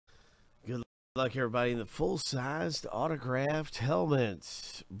Good luck, everybody, in the full-sized autographed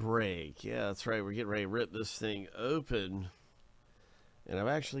helmet break. Yeah, that's right. We're getting ready to rip this thing open. And I've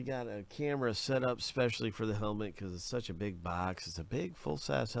actually got a camera set up specially for the helmet because it's such a big box. It's a big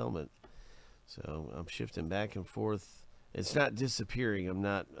full-size helmet. So I'm shifting back and forth. It's not disappearing. I'm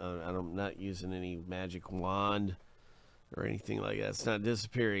not using any magic wand or anything like that. It's not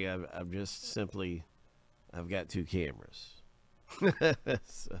disappearing. I'm just simply, I've got two cameras.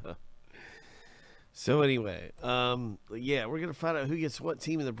 So anyway, yeah, we're gonna find out who gets what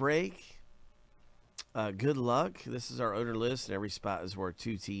team in the break. Good luck. This is our owner list, and every spot is worth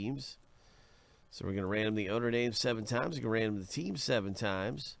 2 teams. So we're gonna random the owner name 7 times. We're gonna random the team 7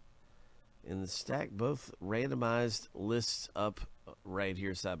 times, and then stack both randomized lists up right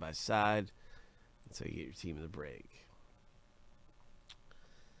here side by side until you get your team in the break.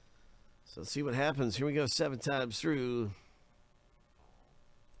 So let's see what happens. Here we go, 7 times through.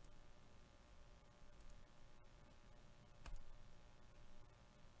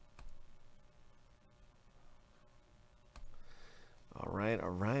 All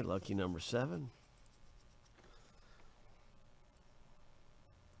right, lucky number 7.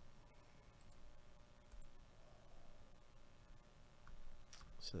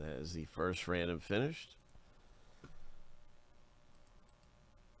 So that is the first random finished.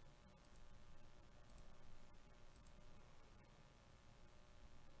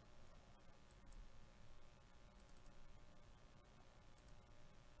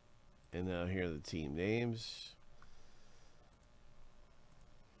 And now here are the team names.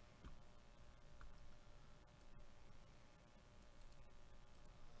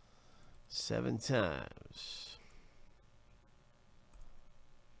 Seven times.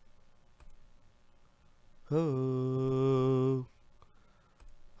 Ho,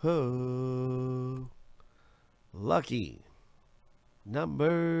 ho. Lucky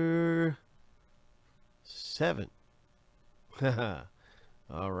number 7.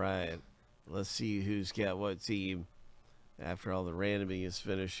 All right. Let's see who's got what team after all the randoming is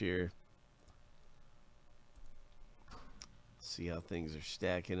finished here. See how things are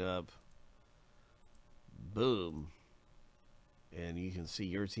stacking up. Boom. And you can see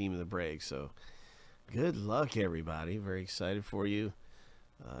your team in the break. So good luck, everybody. Very excited for you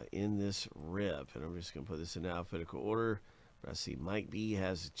in this rip. And I'm just going to put this in alphabetical order. I see Mike B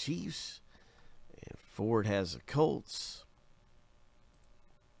has the Chiefs, and Ford has the Colts.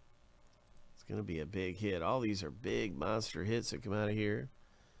 It's going to be a big hit. All these are big monster hits that come out of here.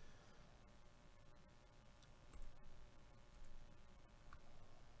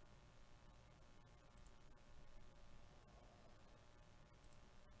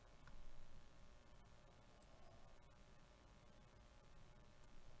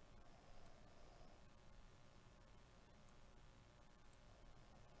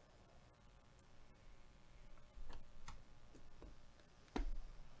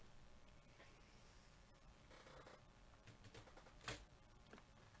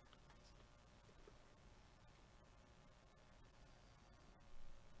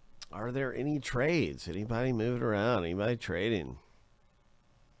 Are there any trades? Anybody moving around? Anybody trading?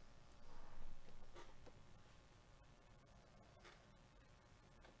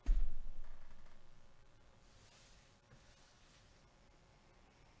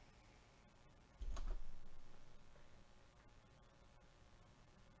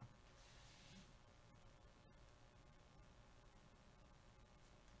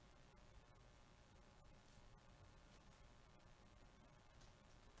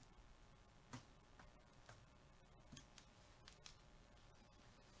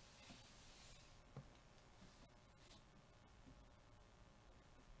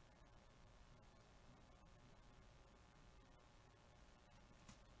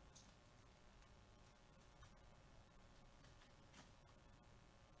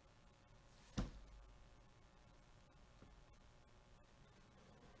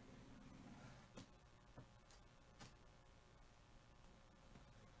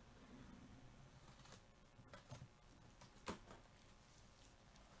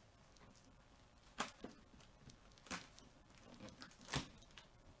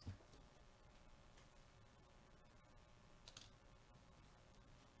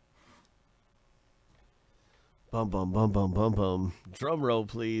 Bum, bum, bum, bum, bum, bum. Drum roll,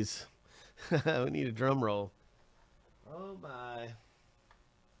 please. We need a drum roll. Oh, my.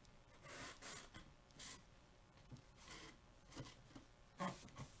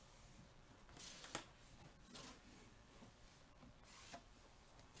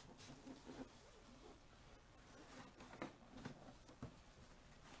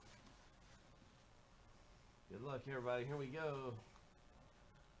 Good luck, everybody. Here we go.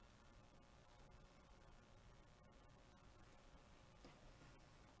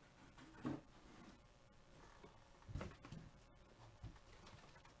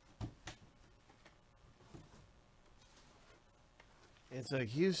 It's a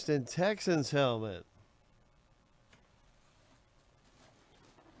Houston Texans helmet.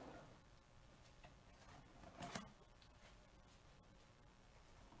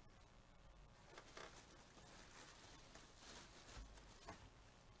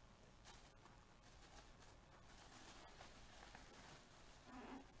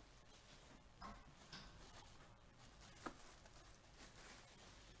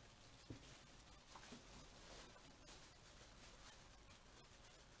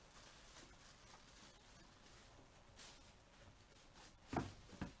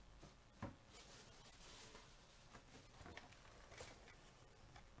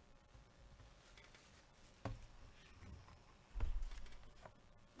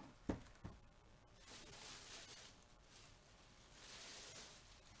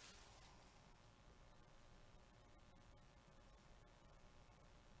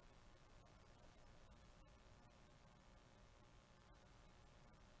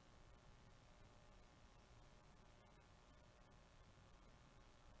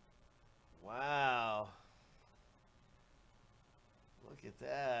 Wow. Look at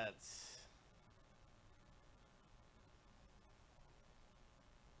that.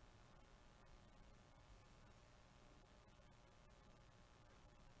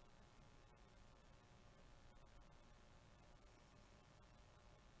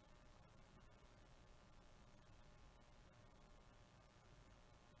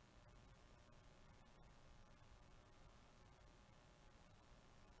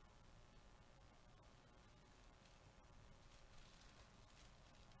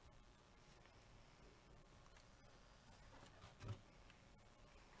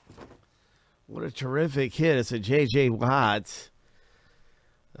 What a terrific hit. It's a J.J. Watt.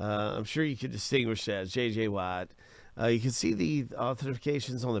 I'm sure you can distinguish that. J.J. Watt. You can see the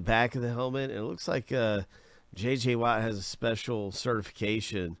authentications on the back of the helmet. And it looks like J.J. Watt has a special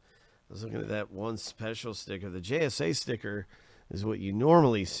certification. I was looking at that one special sticker. The JSA sticker is what you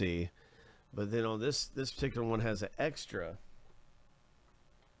normally see. But then on this particular one has an extra.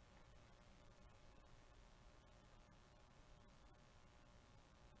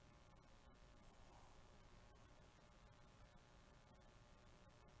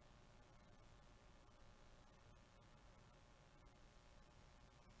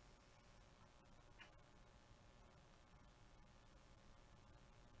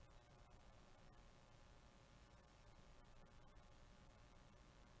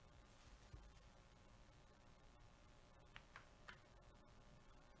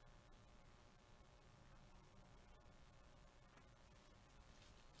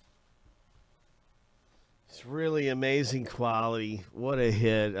 It's really amazing quality. What a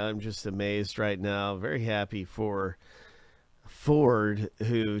hit. I'm just amazed right now. Very happy for Ford,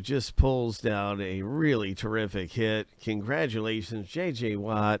 who just pulls down a really terrific hit. Congratulations, J.J.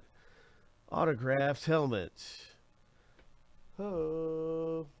 Watt. Autographed helmet.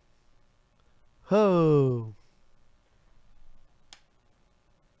 Ho. Ho.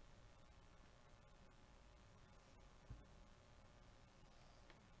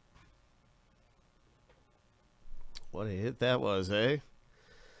 What a hit that was, eh?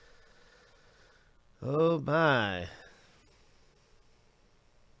 Oh, my.